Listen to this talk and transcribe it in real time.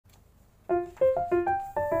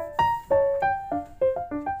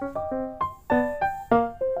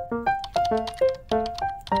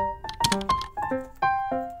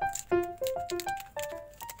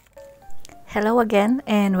again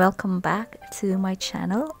and welcome back to my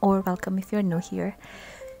channel, or welcome if you're new here.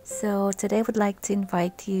 So today I would like to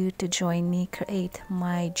invite you to join me create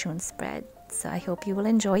my June spread. So I hope you will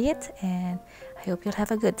enjoy it and I hope you'll have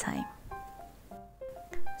a good time.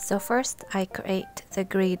 So first I create the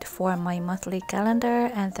grid for my monthly calendar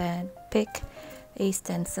and then pick a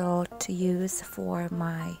stencil to use for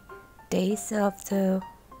my days of the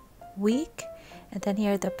week. And then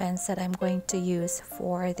here are the pens that I'm going to use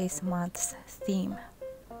for this month's theme.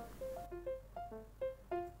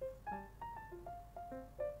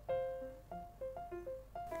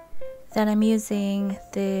 Then I'm using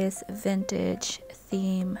this vintage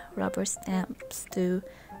theme rubber stamps to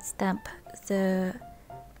stamp the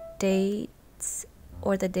dates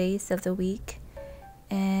or the days of the week.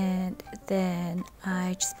 And then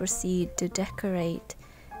I just proceed to decorate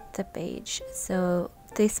the page. So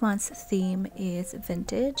this month's theme is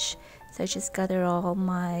vintage, so I just gather all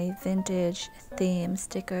my vintage theme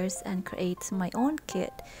stickers and create my own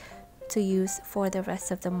kit to use for the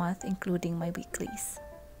rest of the month, including my weeklies.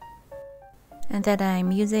 And then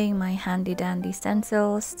I'm using my handy dandy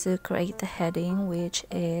stencils to create the heading, which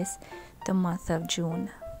is the month of June.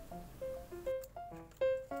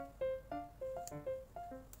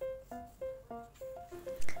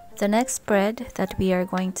 The next spread that we are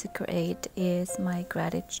going to create is my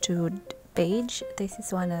gratitude page. This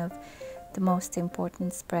is one of the most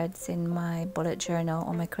important spreads in my bullet journal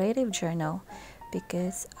or my creative journal,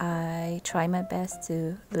 because I try my best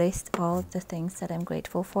to list all the things that I'm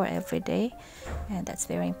grateful for every day, and that's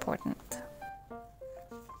very important.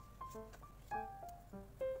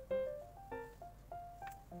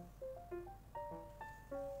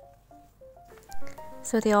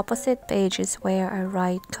 So the opposite page is where I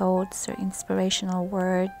write quotes or inspirational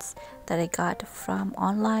words that I got from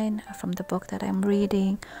online, from the book that I'm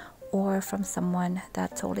reading, or from someone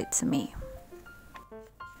that told it to me.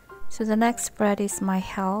 So the next spread is my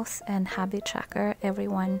health and habit tracker.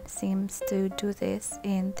 Everyone seems to do this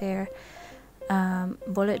in their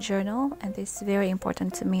bullet journal, and this is very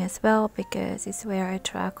important to me as well, because it's where I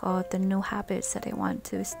track all the new habits that I want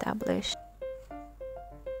to establish.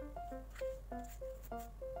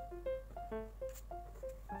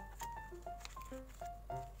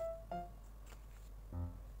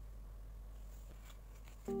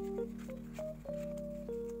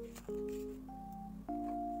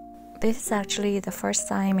 This is actually the first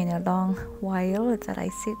time in a long while that I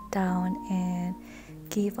sit down and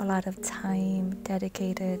give a lot of time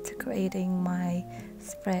dedicated to creating my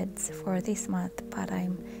spreads for this month, but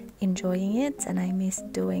I'm enjoying it and I miss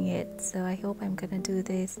doing it. So I hope I'm gonna do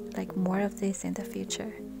this, like more of this in the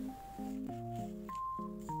future.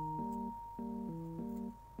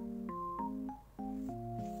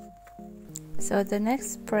 So the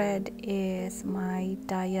next spread is my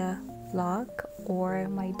log or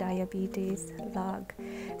my diabetes log.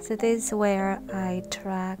 So this is where I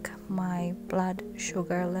track my blood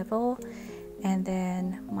sugar level, and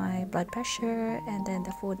then my blood pressure, and then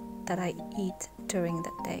the food that I eat during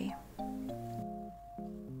the day.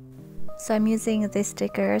 So I'm using these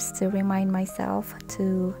stickers to remind myself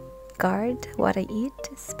to guard what I eat,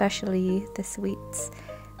 especially the sweets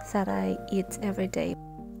that I eat every day.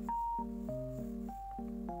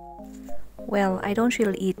 Well, I don't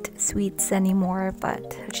really eat sweets anymore,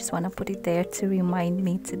 but I just want to put it there to remind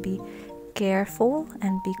me to be careful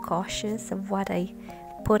and be cautious of what I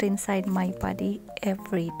put inside my body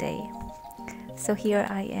every day. So here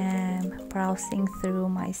I am browsing through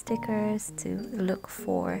my stickers to look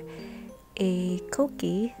for a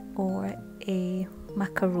cookie or a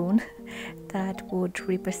macaroon that would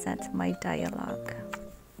represent my dialogue.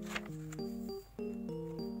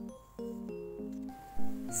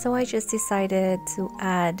 So I just decided to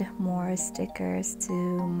add more stickers to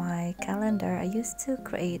my calendar. I used to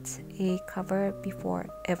create a cover before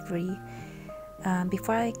I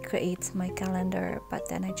create my calendar, but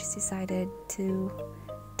then I just decided to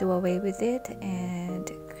do away with it and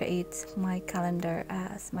create my calendar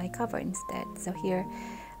as my cover instead. So here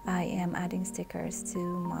I am adding stickers to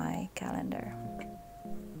my calendar.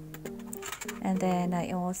 And then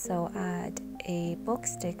I also add a book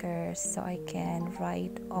sticker so I can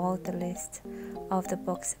write all the list of the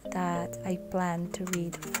books that I plan to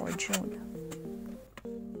read for June.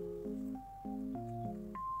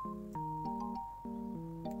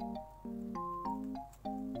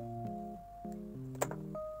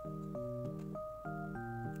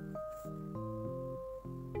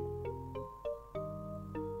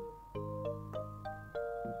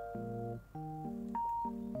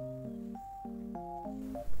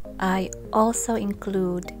 I also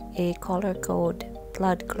include a color code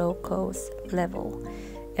blood glucose level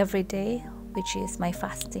every day which is my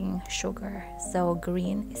fasting sugar. So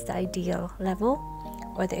green is the ideal level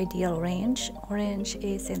or the ideal range. Orange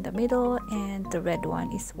is in the middle, and the red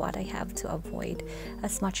one is what I have to avoid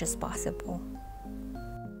as much as possible.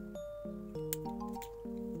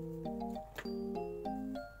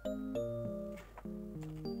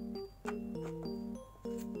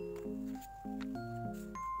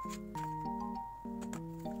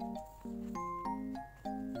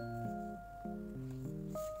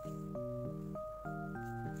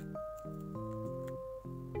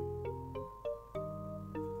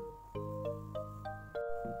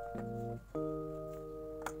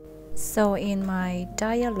 So in my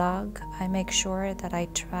dialogue, I make sure that I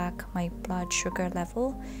track my blood sugar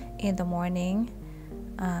level in the morning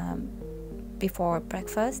before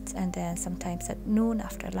breakfast, and then sometimes at noon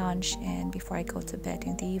after lunch, and before I go to bed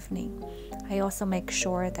in the evening. I also make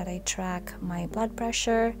sure that I track my blood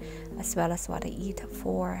pressure as well as what I eat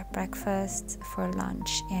for breakfast, for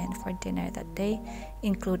lunch, and for dinner that day,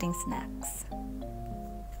 including snacks.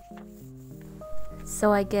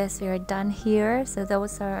 So I guess we are done here. So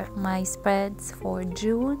those are my spreads for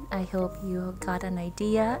June. I hope you got an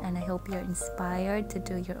idea, and I hope you're inspired to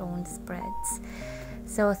do your own spreads.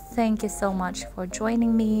 So thank you so much for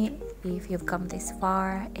joining me if you've come this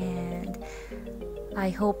far, and I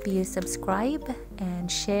hope you subscribe and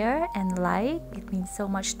share and like. It means so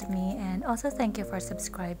much to me. And also thank you for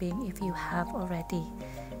subscribing if you have already.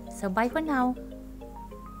 So bye for now.